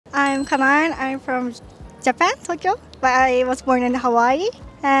I'm Kanan. I'm from Japan, Tokyo, but I was born in Hawaii.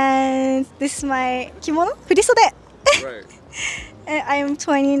 And this is my kimono, furisode. Right. I'm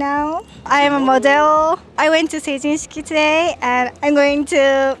 20 now. I am a model. I went to Seijinshiki today, and I'm going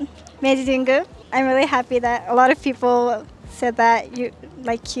to Meiji Jingu. I'm really happy that a lot of people said that you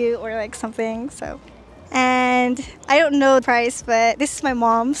like you or like something. So, and I don't know the price, but this is my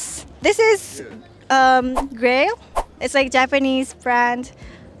mom's. This is Grail. It's like Japanese brand.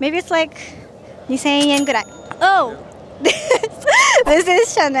 Maybe it's like 2,000 yenぐらい. Oh, this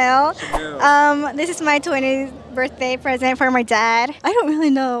is Chanel. This is my 20th birthday present for my dad. I don't really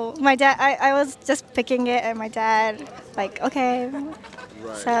know. My dad, I was just picking it, and my dad like, okay.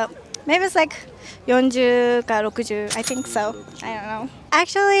 Right. So maybe it's like 40 ka 60. I think so. I don't know.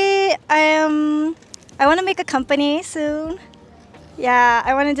 Actually, I want to make a company soon. Yeah,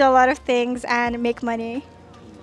 I want to do a lot of things and make money.